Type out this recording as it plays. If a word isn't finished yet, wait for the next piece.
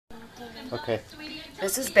Okay.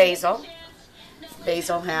 This is Basil.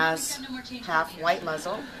 Basil has half white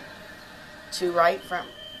muzzle, 2 right front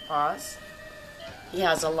paws. He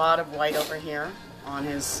has a lot of white over here on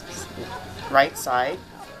his right side.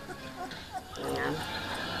 And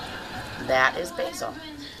that is Basil.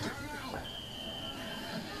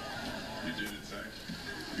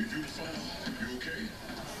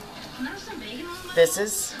 This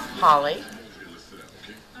is Holly.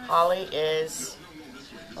 Holly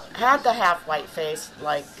had the half white face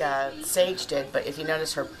like Sage did, but if you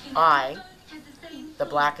notice her eye, the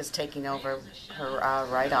black is taking over her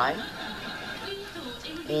right eye.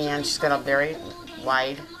 And she's got a very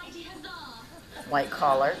wide white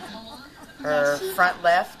collar. Her front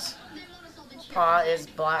left paw is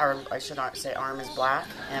black, or I should not say arm is black,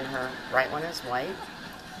 and her right one is white.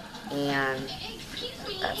 And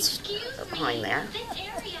that's her behind there. This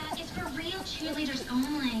area is for real cheerleaders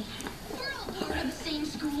only. We're all part of the same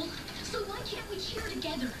school, so why can't we cheer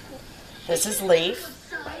together? This is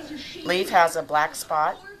Leaf. Leaf has a black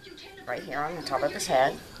spot right here on the top of his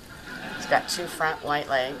head. He's got 2 front white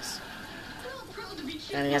legs.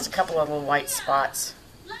 And he has a couple of little white spots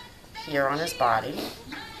here on his body.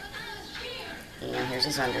 And here's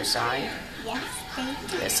his underside. Yes, thank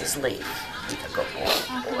you. This is Leaf. He's a good boy.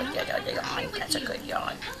 Oh, yeah, that's a good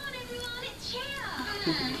yawn.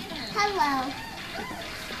 Hello.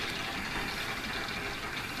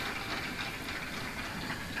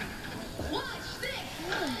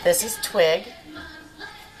 This is Twig.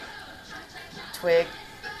 Twig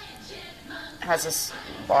has a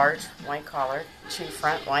large white collar, 2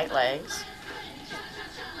 front white legs.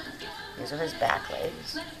 These are his back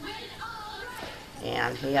legs.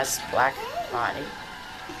 And he has black body.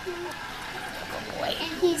 Good boy.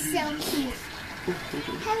 And he's so cute.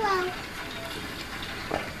 Hello.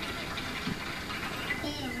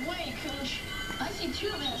 Wait, Coach. I see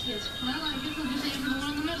 2 baskets. Well, I guess I'll just aim for the one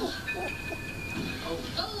in the middle.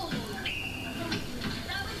 Oh.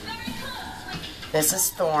 That was very close. This is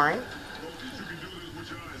Thorn.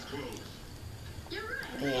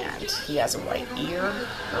 And he has a white ear,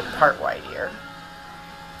 or part white ear.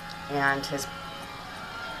 And his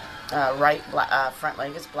front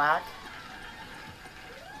leg is black.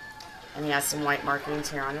 And he has some white markings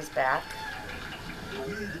here on his back.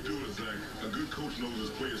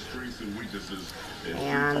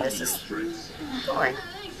 And this is Thorn.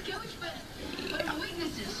 Yeah.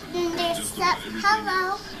 And there's stuff.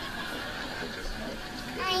 Hello.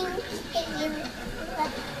 I'm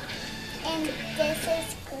and this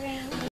is green.